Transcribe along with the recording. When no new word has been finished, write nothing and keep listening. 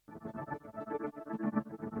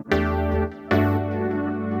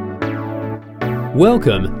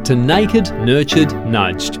Welcome to Naked, Nurtured,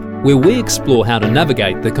 Nudged, where we explore how to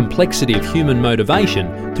navigate the complexity of human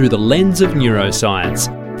motivation through the lens of neuroscience,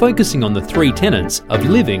 focusing on the three tenets of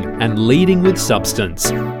living and leading with substance: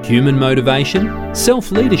 human motivation,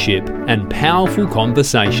 self-leadership, and powerful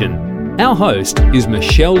conversation. Our host is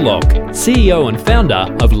Michelle Locke, CEO and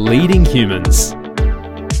founder of Leading Humans.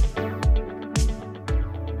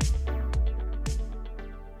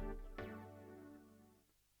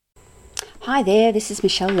 Hi there, this is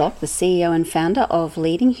Michelle Locke, the CEO and founder of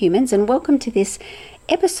Leading Humans, and welcome to this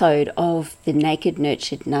episode of the Naked,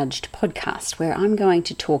 Nurtured, Nudged podcast, where I'm going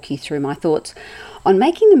to talk you through my thoughts on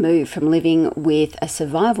making the move from living with a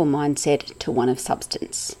survival mindset to one of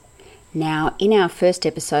substance. Now, in our first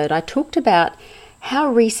episode, I talked about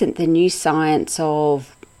how recent the new science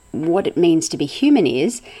of what it means to be human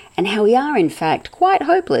is, and how we are, in fact, quite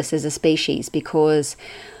hopeless as a species because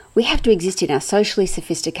we have to exist in our socially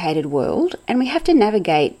sophisticated world and we have to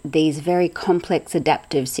navigate these very complex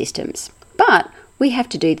adaptive systems. But we have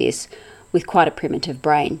to do this with quite a primitive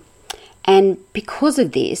brain. And because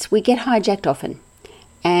of this, we get hijacked often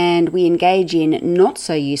and we engage in not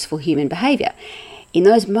so useful human behaviour. In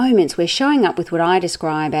those moments, we're showing up with what I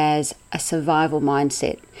describe as a survival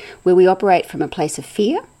mindset, where we operate from a place of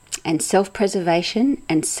fear and self-preservation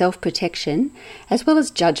and self-protection, as well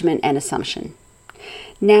as judgment and assumption.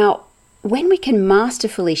 Now, when we can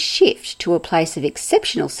masterfully shift to a place of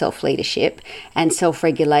exceptional self-leadership and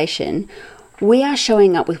self-regulation, we are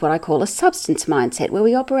showing up with what I call a substance mindset, where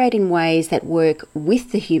we operate in ways that work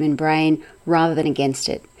with the human brain rather than against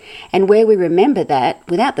it, and where we remember that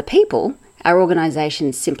without the people, our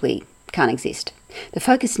organisations simply can't exist. The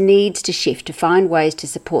focus needs to shift to find ways to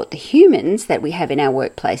support the humans that we have in our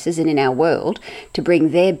workplaces and in our world to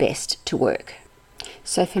bring their best to work.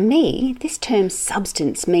 So for me, this term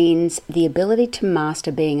substance means the ability to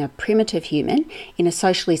master being a primitive human in a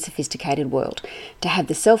socially sophisticated world, to have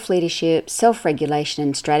the self-leadership, self-regulation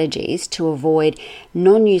and strategies to avoid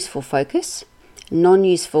non-useful focus,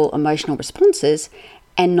 non-useful emotional responses,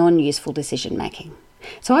 and non-useful decision-making.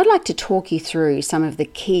 So I'd like to talk you through some of the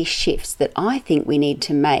key shifts that I think we need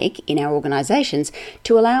to make in our organisations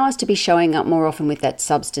to allow us to be showing up more often with that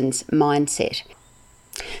substance mindset.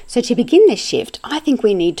 So to begin this shift, I think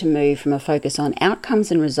we need to move from a focus on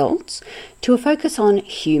outcomes and results to a focus on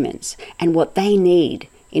humans and what they need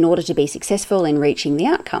in order to be successful in reaching the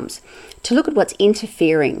outcomes, to look at what's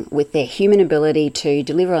interfering with their human ability to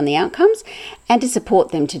deliver on the outcomes and to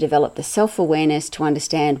support them to develop the self-awareness to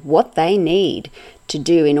understand what they need to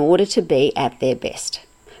do in order to be at their best.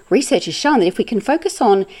 Research has shown that if we can focus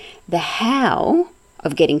on the how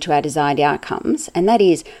of getting to our desired outcomes, and that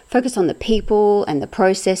is focus on the people and the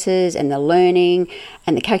processes and the learning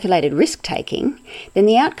and the calculated risk-taking, then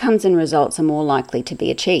the outcomes and results are more likely to be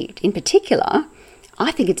achieved. In particular,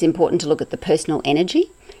 I think it's important to look at the personal energy,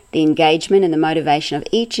 the engagement and the motivation of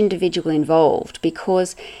each individual involved,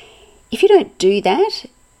 because if you don't do that,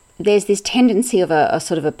 there's this tendency of a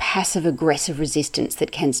sort of a passive-aggressive resistance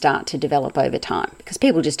that can start to develop over time because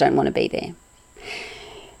people just don't want to be there.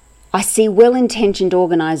 I see well-intentioned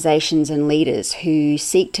organisations and leaders who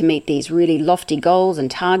seek to meet these really lofty goals and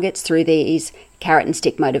targets through these carrot and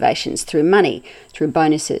stick motivations, through money, through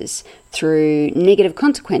bonuses, through negative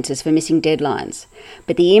consequences for missing deadlines.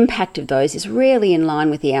 But the impact of those is rarely in line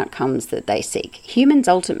with the outcomes that they seek. Humans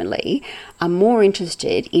ultimately are more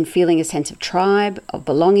interested in feeling a sense of tribe, of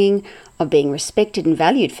belonging, of being respected and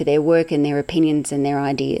valued for their work and their opinions and their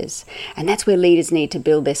ideas. And that's where leaders need to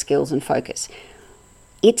build their skills and focus.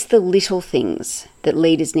 It's the little things that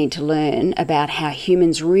leaders need to learn about how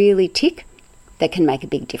humans really tick that can make a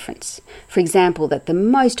big difference. For example, that the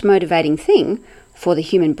most motivating thing for the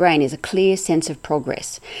human brain is a clear sense of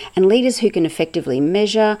progress. And leaders who can effectively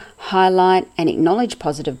measure, highlight, and acknowledge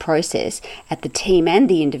positive process at the team and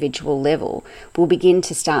the individual level will begin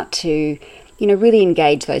to start to, really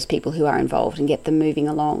engage those people who are involved and get them moving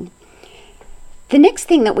along. The next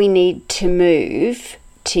thing that we need to move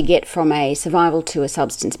to get from a survival to a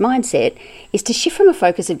substance mindset is to shift from a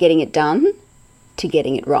focus of getting it done to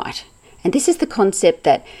getting it right. And this is the concept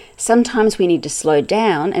that sometimes we need to slow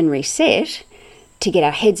down and reset to get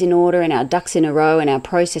our heads in order and our ducks in a row and our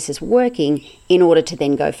processes working in order to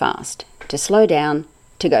then go fast, to slow down,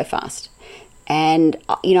 to go fast. And,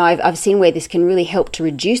 I've seen where this can really help to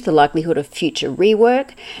reduce the likelihood of future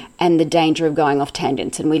rework and the danger of going off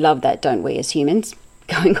tangents. And we love that, don't we, as humans?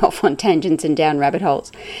 Going off on tangents and down rabbit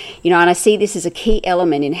holes. And I see this as a key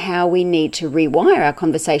element in how we need to rewire our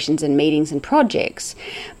conversations and meetings and projects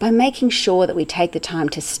by making sure that we take the time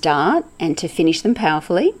to start and to finish them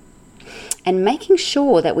powerfully, and making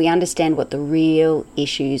sure that we understand what the real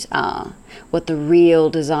issues are, what the real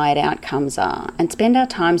desired outcomes are, and spend our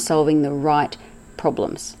time solving the right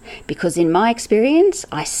problems. Because in my experience,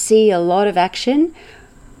 I see a lot of action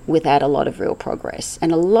without a lot of real progress,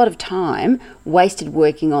 and a lot of time wasted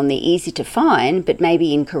working on the easy to find but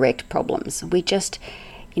maybe incorrect problems.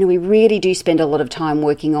 We really do spend a lot of time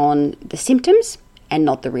working on the symptoms and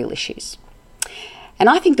not the real issues. And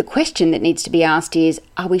I think the question that needs to be asked is,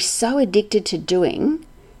 are we so addicted to doing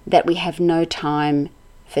that we have no time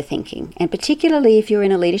for thinking? And particularly if you're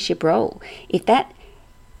in a leadership role, if that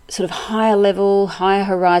sort of higher level, higher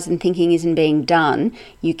horizon thinking isn't being done,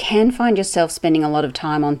 you can find yourself spending a lot of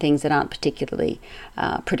time on things that aren't particularly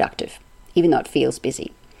productive, even though it feels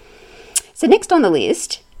busy. So next on the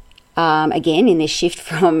list, again, in this shift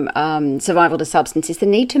from survival to substance, is the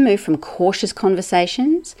need to move from cautious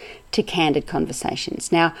conversations to candid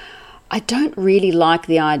conversations. Now, I don't really like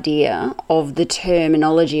the idea of the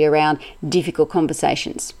terminology around difficult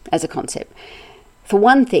conversations as a concept. For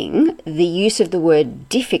one thing, the use of the word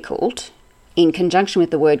difficult in conjunction with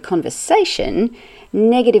the word conversation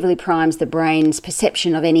negatively primes the brain's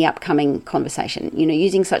perception of any upcoming conversation.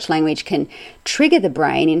 Using such language can trigger the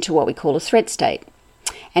brain into what we call a threat state.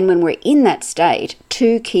 And when we're in that state,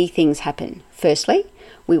 two key things happen. Firstly,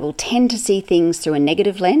 we will tend to see things through a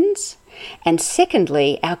negative lens. And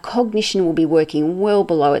secondly, our cognition will be working well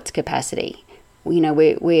below its capacity.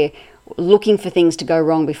 We're looking for things to go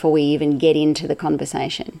wrong before we even get into the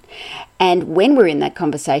conversation. And when we're in that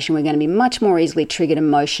conversation, we're going to be much more easily triggered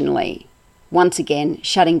emotionally. Once again,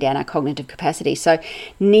 shutting down our cognitive capacity. So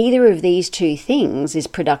neither of these two things is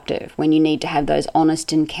productive when you need to have those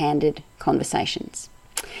honest and candid conversations.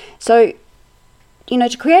 So,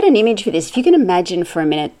 to create an image for this, if you can imagine for a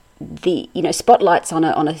minute the spotlights on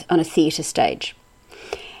a theatre stage.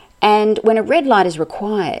 And when a red light is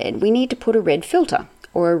required, we need to put a red filter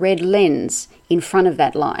or a red lens in front of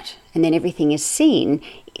that light, and then everything is seen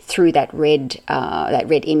through that red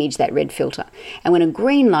image, that red filter. And when a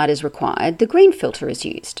green light is required, the green filter is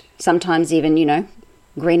used. Sometimes even,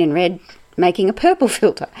 green and red making a purple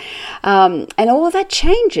filter. And all of that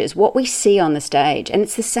changes what we see on the stage. And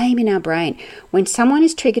it's the same in our brain. When someone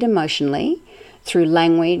is triggered emotionally through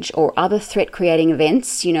language or other threat-creating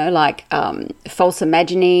events, like false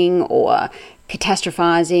imagining or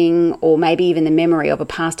catastrophizing, or maybe even the memory of a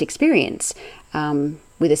past experience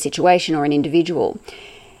with a situation or an individual,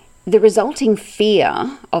 the resulting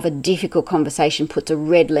fear of a difficult conversation puts a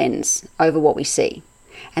red lens over what we see.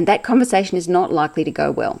 And that conversation is not likely to go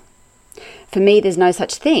well. For me, there's no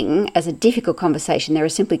such thing as a difficult conversation. There are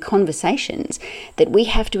simply conversations that we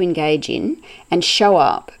have to engage in and show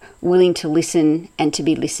up willing to listen and to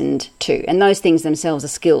be listened to. And those things themselves are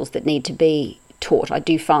skills that need to be taught. I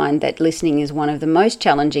do find that listening is one of the most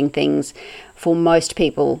challenging things for most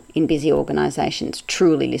people in busy organisations,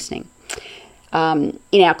 truly listening.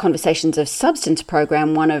 In our Conversations of Substance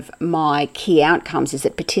program, one of my key outcomes is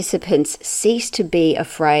that participants cease to be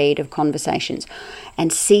afraid of conversations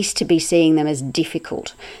and cease to be seeing them as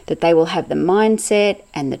difficult, that they will have the mindset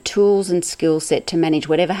and the tools and skill set to manage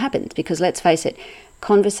whatever happens. Because let's face it,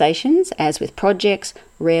 conversations, as with projects,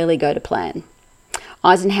 rarely go to plan.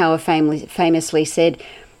 Eisenhower famously said,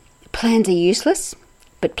 plans are useless,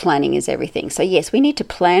 but planning is everything. So yes, we need to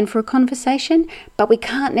plan for a conversation, but we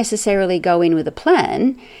can't necessarily go in with a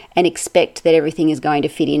plan and expect that everything is going to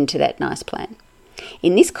fit into that nice plan.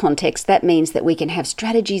 In this context, that means that we can have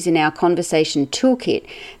strategies in our conversation toolkit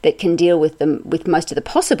that can deal with most of the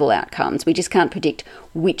possible outcomes. We just can't predict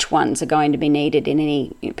which ones are going to be needed in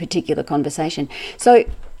any particular conversation. So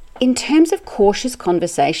in terms of cautious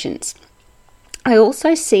conversations, I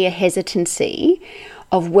also see a hesitancy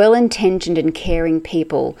of well-intentioned and caring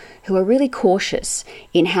people who are really cautious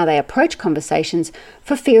in how they approach conversations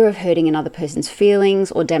for fear of hurting another person's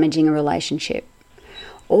feelings or damaging a relationship.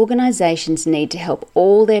 Organisations need to help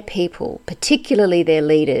all their people, particularly their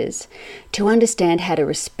leaders, to understand how to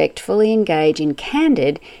respectfully engage in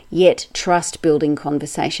candid yet trust-building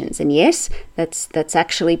conversations. And yes, that's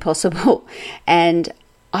actually possible. And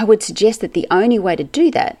I would suggest that the only way to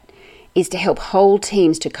do that is to help whole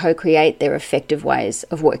teams to co-create their effective ways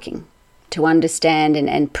of working, to understand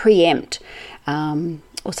and preempt,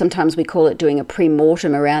 or sometimes we call it doing a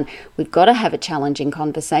pre-mortem around, we've got to have a challenging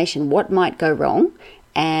conversation. What might go wrong,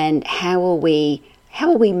 and how will we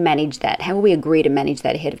manage that? How will we agree to manage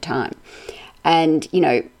that ahead of time? And,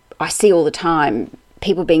 I see all the time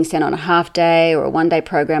people being sent on a half day or a one-day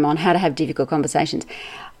program on how to have difficult conversations.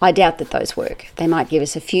 I doubt that those work. They might give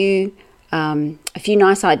us a few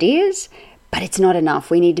nice ideas, but it's not enough.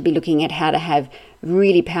 We need to be looking at how to have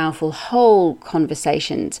really powerful whole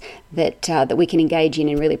conversations that we can engage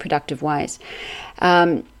in really productive ways.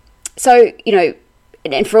 So,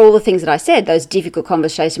 and for all the things that I said, those difficult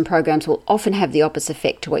conversation programs will often have the opposite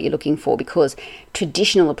effect to what you're looking for, because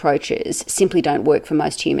traditional approaches simply don't work for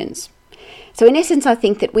most humans. So in essence, I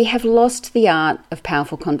think that we have lost the art of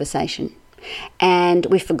powerful conversation, and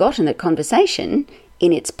we've forgotten that conversation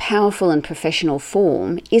in its powerful and professional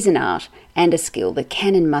form is an art and a skill that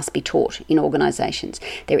can and must be taught in organisations.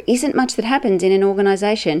 There isn't much that happens in an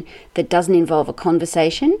organisation that doesn't involve a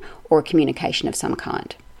conversation or a communication of some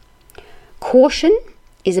kind. Caution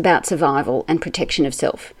is about survival and protection of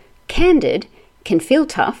self. Candid can feel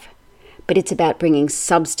tough, but it's about bringing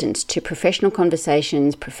substance to professional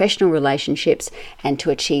conversations, professional relationships, and to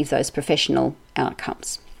achieve those professional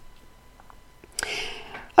outcomes.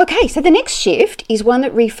 Okay, so the next shift is one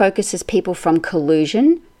that refocuses people from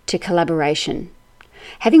collusion to collaboration.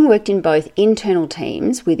 Having worked in both internal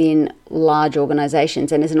teams within large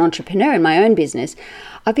organisations and as an entrepreneur in my own business,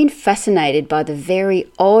 I've been fascinated by the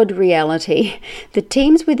very odd reality that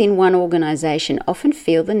teams within one organisation often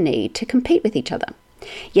feel the need to compete with each other.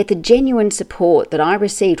 Yet the genuine support that I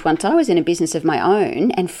received once I was in a business of my own,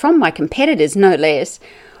 and from my competitors no less,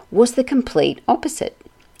 was the complete opposite.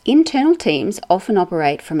 Internal teams often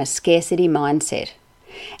operate from a scarcity mindset,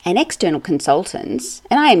 and external consultants,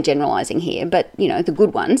 and I am generalising here, but the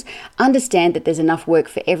good ones, understand that there's enough work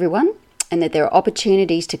for everyone and that there are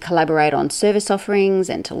opportunities to collaborate on service offerings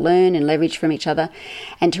and to learn and leverage from each other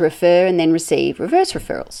and to refer and then receive reverse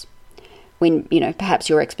referrals when, perhaps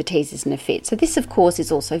your expertise isn't a fit. So this, of course,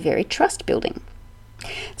 is also very trust building.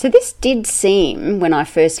 So this did seem, when I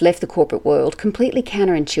first left the corporate world, completely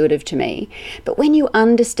counterintuitive to me. But when you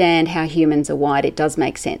understand how humans are wired, it does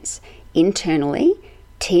make sense. Internally,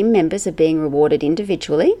 team members are being rewarded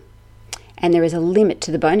individually, and there is a limit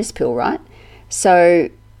to the bonus pool, right? So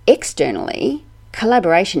externally,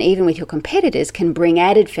 collaboration, even with your competitors, can bring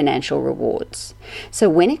added financial rewards. So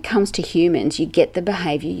when it comes to humans, you get the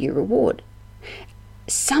behaviour you reward.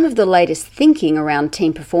 Some of the latest thinking around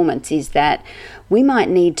team performance is that we might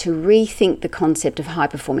need to rethink the concept of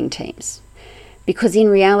high-performing teams. Because in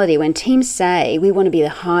reality, when teams say we want to be the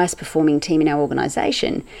highest performing team in our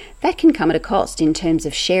organisation, that can come at a cost in terms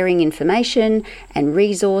of sharing information and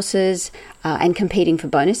resources and competing for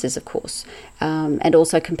bonuses, of course, and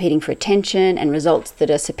also competing for attention and results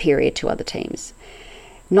that are superior to other teams.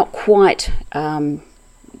 Not quite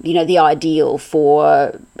the ideal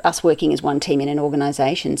for us working as one team in an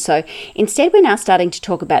organisation. So instead, we're now starting to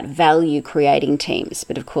talk about value creating teams.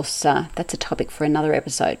 But of course, that's a topic for another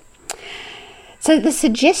episode. So the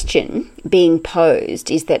suggestion being posed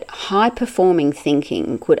is that high-performing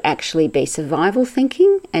thinking could actually be survival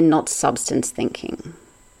thinking and not substance thinking.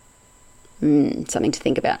 Something to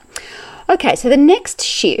think about. Okay, so the next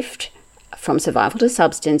shift from survival to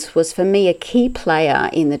substance was for me a key player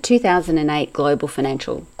in the 2008 global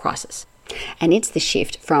financial crisis. And it's the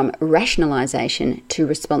shift from rationalisation to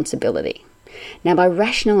responsibility. Now, by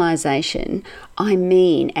rationalisation, I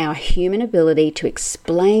mean our human ability to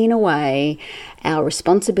explain away our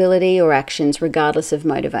responsibility or actions regardless of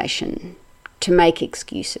motivation, to make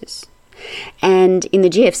excuses. And in the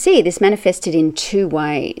GFC, this manifested in two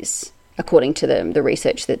ways, according to the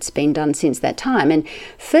research that's been done since that time. And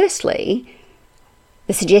firstly,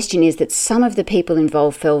 the suggestion is that some of the people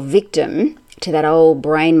involved fell victim to that old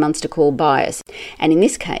brain monster called bias. And in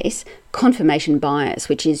this case, confirmation bias,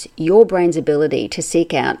 which is your brain's ability to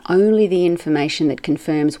seek out only the information that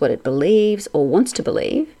confirms what it believes or wants to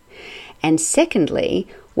believe. And secondly,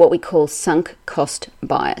 what we call sunk cost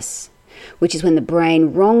bias, which is when the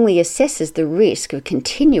brain wrongly assesses the risk of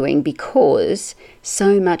continuing because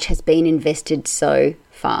so much has been invested so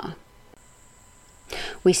far.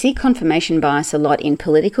 We see confirmation bias a lot in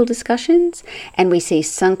political discussions, and we see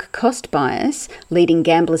sunk cost bias leading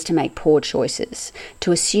gamblers to make poor choices,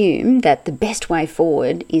 to assume that the best way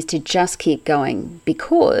forward is to just keep going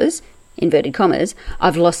because, inverted commas,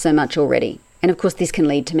 I've lost so much already. And of course, this can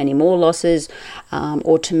lead to many more losses,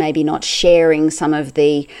 or to maybe not sharing some of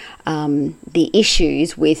the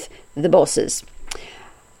issues with the bosses.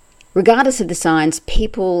 Regardless of the signs,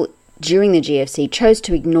 people during the GFC chose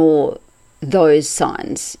to ignore those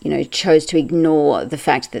signs, chose to ignore the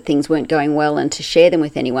fact that things weren't going well and to share them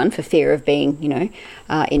with anyone for fear of being,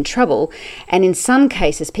 in trouble. And in some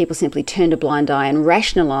cases, people simply turned a blind eye and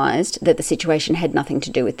rationalised that the situation had nothing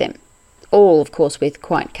to do with them. All, of course, with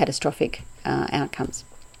quite catastrophic outcomes.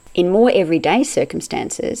 In more everyday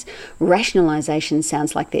circumstances, rationalisation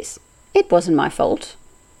sounds like this. It wasn't my fault.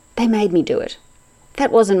 They made me do it.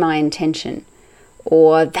 That wasn't my intention.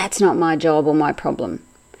 Or that's not my job or my problem.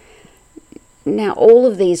 Now, all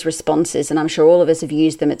of these responses, and I'm sure all of us have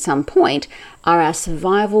used them at some point, are our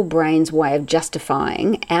survival brain's way of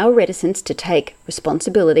justifying our reticence to take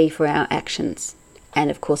responsibility for our actions.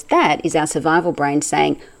 And of course, that is our survival brain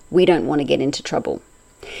saying, we don't want to get into trouble.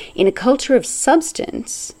 In a culture of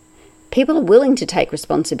substance, people are willing to take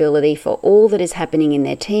responsibility for all that is happening in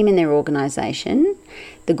their team and their organisation,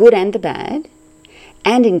 the good and the bad,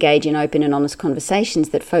 and engage in open and honest conversations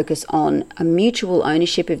that focus on a mutual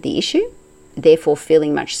ownership of the issue, therefore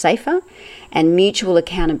feeling much safer, and mutual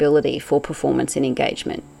accountability for performance and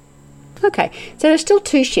engagement. Okay, so there's still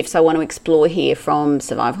 2 shifts I want to explore here from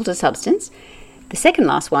survival to substance. The second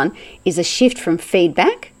last one is a shift from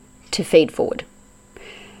feedback to feed forward.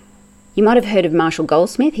 You might have heard of Marshall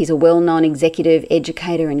Goldsmith. He's a well-known executive,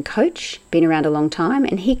 educator and coach, been around a long time,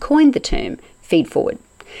 and he coined the term feed forward.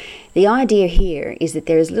 The idea here is that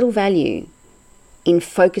there is little value in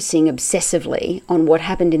focusing obsessively on what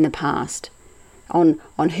happened in the past, on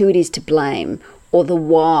who it is to blame, or the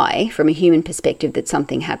why from a human perspective that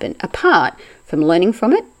something happened, apart from learning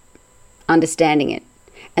from it, understanding it,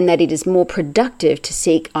 and that it is more productive to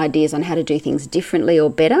seek ideas on how to do things differently or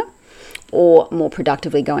better, or more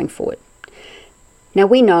productively going forward. Now,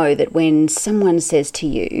 we know that when someone says to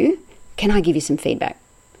you, "Can I give you some feedback?"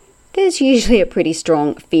 there's usually a pretty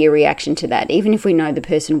strong fear reaction to that, even if we know the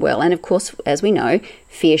person well. And of course, as we know,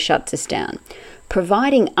 fear shuts us down.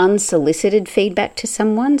 Providing unsolicited feedback to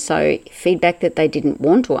someone, so feedback that they didn't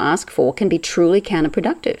want or ask for, can be truly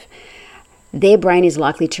counterproductive. Their brain is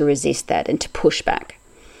likely to resist that and to push back.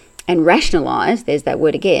 And rationalise, there's that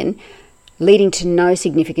word again, leading to no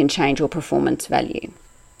significant change or performance value.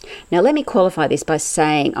 Now, let me qualify this by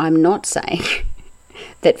saying I'm not saying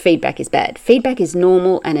that feedback is bad. Feedback is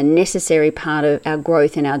normal and a necessary part of our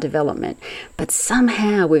growth and our development. But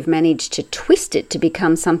somehow we've managed to twist it to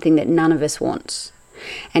become something that none of us wants.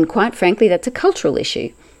 And quite frankly, that's a cultural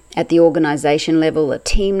issue at the organisation level, a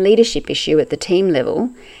team leadership issue at the team level,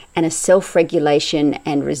 and a self-regulation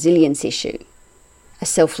and resilience issue, a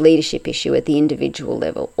self-leadership issue at the individual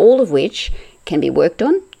level, all of which can be worked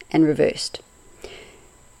on and reversed.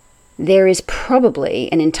 There is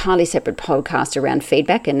probably an entirely separate podcast around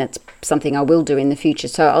feedback, and that's something I will do in the future.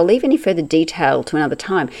 So I'll leave any further detail to another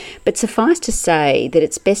time. But suffice to say that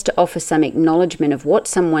it's best to offer some acknowledgement of what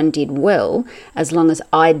someone did well, as long as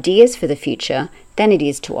ideas for the future, than it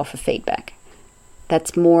is to offer feedback.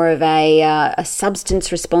 That's more of a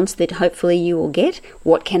substance response that hopefully you will get.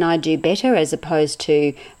 What can I do better, as opposed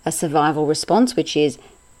to a survival response, which is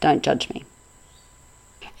don't judge me.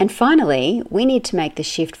 And finally, we need to make the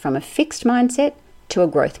shift from a fixed mindset to a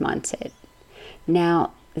growth mindset.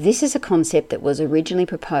 Now, this is a concept that was originally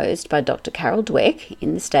proposed by Dr. Carol Dweck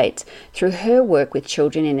in the States through her work with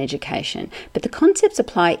children in education. But the concepts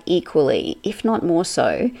apply equally, if not more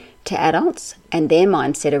so, to adults and their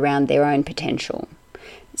mindset around their own potential.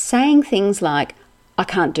 Saying things like, I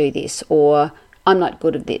can't do this, or I'm not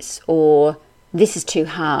good at this, or this is too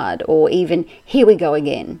hard, or even here we go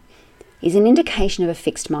again, is an indication of a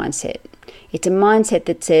fixed mindset. It's a mindset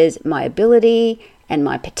that says my ability and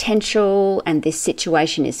my potential and this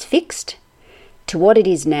situation is fixed to what it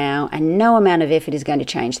is now, and no amount of effort is going to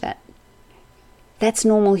change that. That's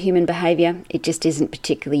normal human behaviour. It just isn't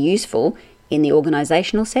particularly useful in the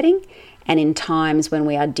organisational setting and in times when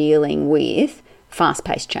we are dealing with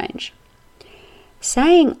fast-paced change.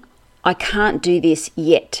 Saying, I can't do this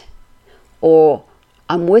yet, or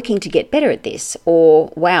I'm working to get better at this,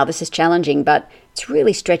 or wow, this is challenging, but it's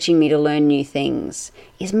really stretching me to learn new things,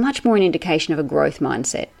 is much more an indication of a growth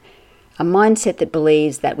mindset. A mindset that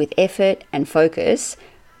believes that with effort and focus,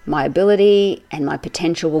 my ability and my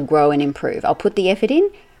potential will grow and improve. I'll put the effort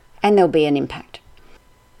in and there'll be an impact.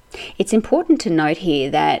 It's important to note here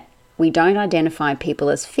that we don't identify people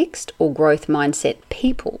as fixed or growth mindset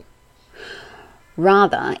people.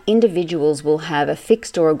 Rather, individuals will have a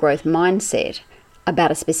fixed or a growth mindset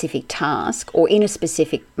about a specific task or in a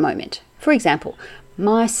specific moment. For example,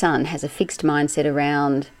 my son has a fixed mindset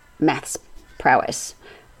around maths prowess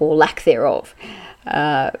or lack thereof,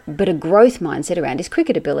 but a growth mindset around his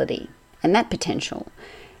cricket ability and that potential.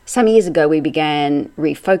 Some years ago, we began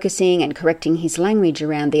refocusing and correcting his language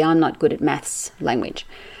around the I'm not good at maths language.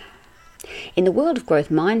 In the world of growth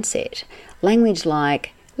mindset, language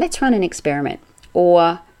like, let's run an experiment,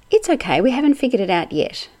 or it's okay, we haven't figured it out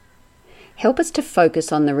yet, help us to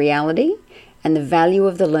focus on the reality and the value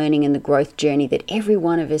of the learning and the growth journey that every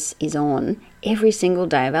one of us is on every single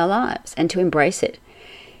day of our lives, and to embrace it.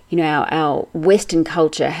 You know, our Western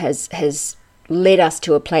culture has led us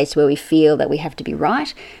to a place where we feel that we have to be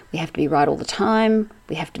right all the time,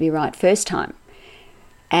 we have to be right first time.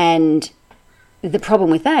 And the problem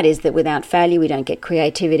with that is that without failure, we don't get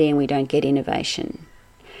creativity and we don't get innovation.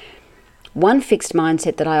 One fixed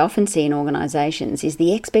mindset that I often see in organisations is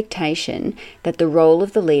the expectation that the role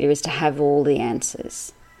of the leader is to have all the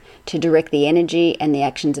answers, to direct the energy and the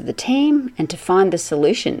actions of the team, and to find the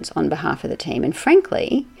solutions on behalf of the team. And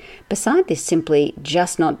frankly, beside this simply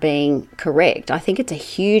just not being correct, I think it's a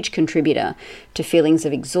huge contributor to feelings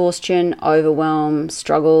of exhaustion, overwhelm,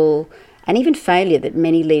 struggle, and even failure that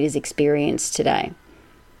many leaders experience today.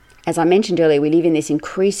 As I mentioned earlier, we live in this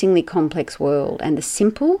increasingly complex world, and the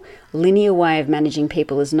simple, linear way of managing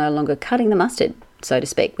people is no longer cutting the mustard, so to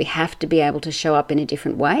speak. We have to be able to show up in a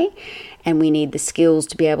different way, and we need the skills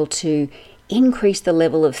to be able to increase the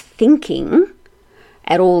level of thinking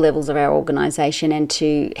at all levels of our organisation and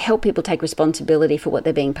to help people take responsibility for what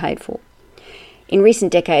they're being paid for. In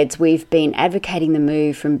recent decades, we've been advocating the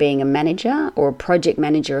move from being a manager or a project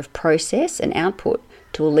manager of process and output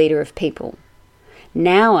to a leader of people.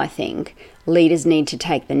 Now I think leaders need to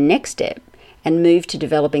take the next step and move to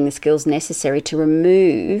developing the skills necessary to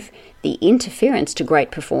remove the interference to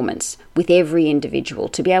great performance with every individual,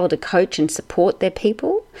 to be able to coach and support their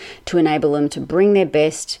people, to enable them to bring their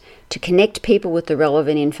best, to connect people with the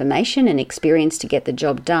relevant information and experience to get the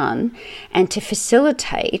job done, and to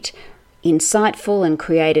facilitate insightful and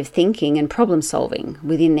creative thinking and problem solving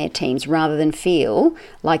within their teams rather than feel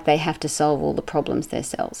like they have to solve all the problems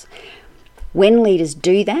themselves. When leaders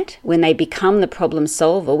do that, when they become the problem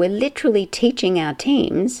solver, we're literally teaching our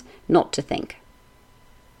teams not to think.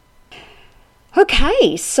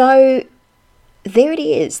 Okay, so there it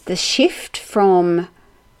is, the shift from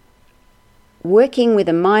working with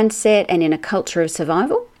a mindset and in a culture of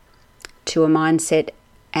survival to a mindset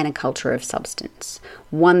and a culture of substance.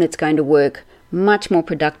 One that's going to work much more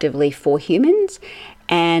productively for humans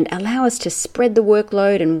and allow us to spread the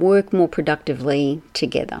workload and work more productively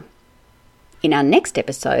together. In our next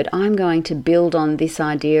episode, I'm going to build on this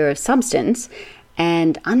idea of substance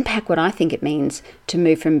and unpack what I think it means to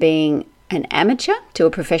move from being an amateur to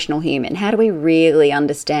a professional human. How do we really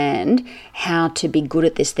understand how to be good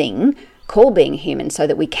at this thing called being human so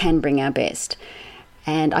that we can bring our best?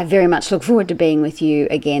 And I very much look forward to being with you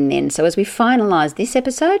again then. So as we finalise this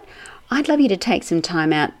episode, I'd love you to take some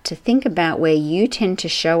time out to think about where you tend to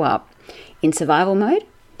show up in survival mode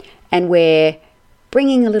and where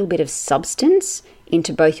bringing a little bit of substance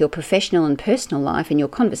into both your professional and personal life and your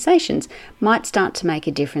conversations might start to make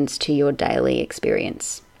a difference to your daily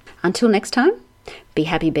experience. Until next time, be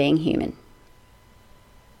happy being human.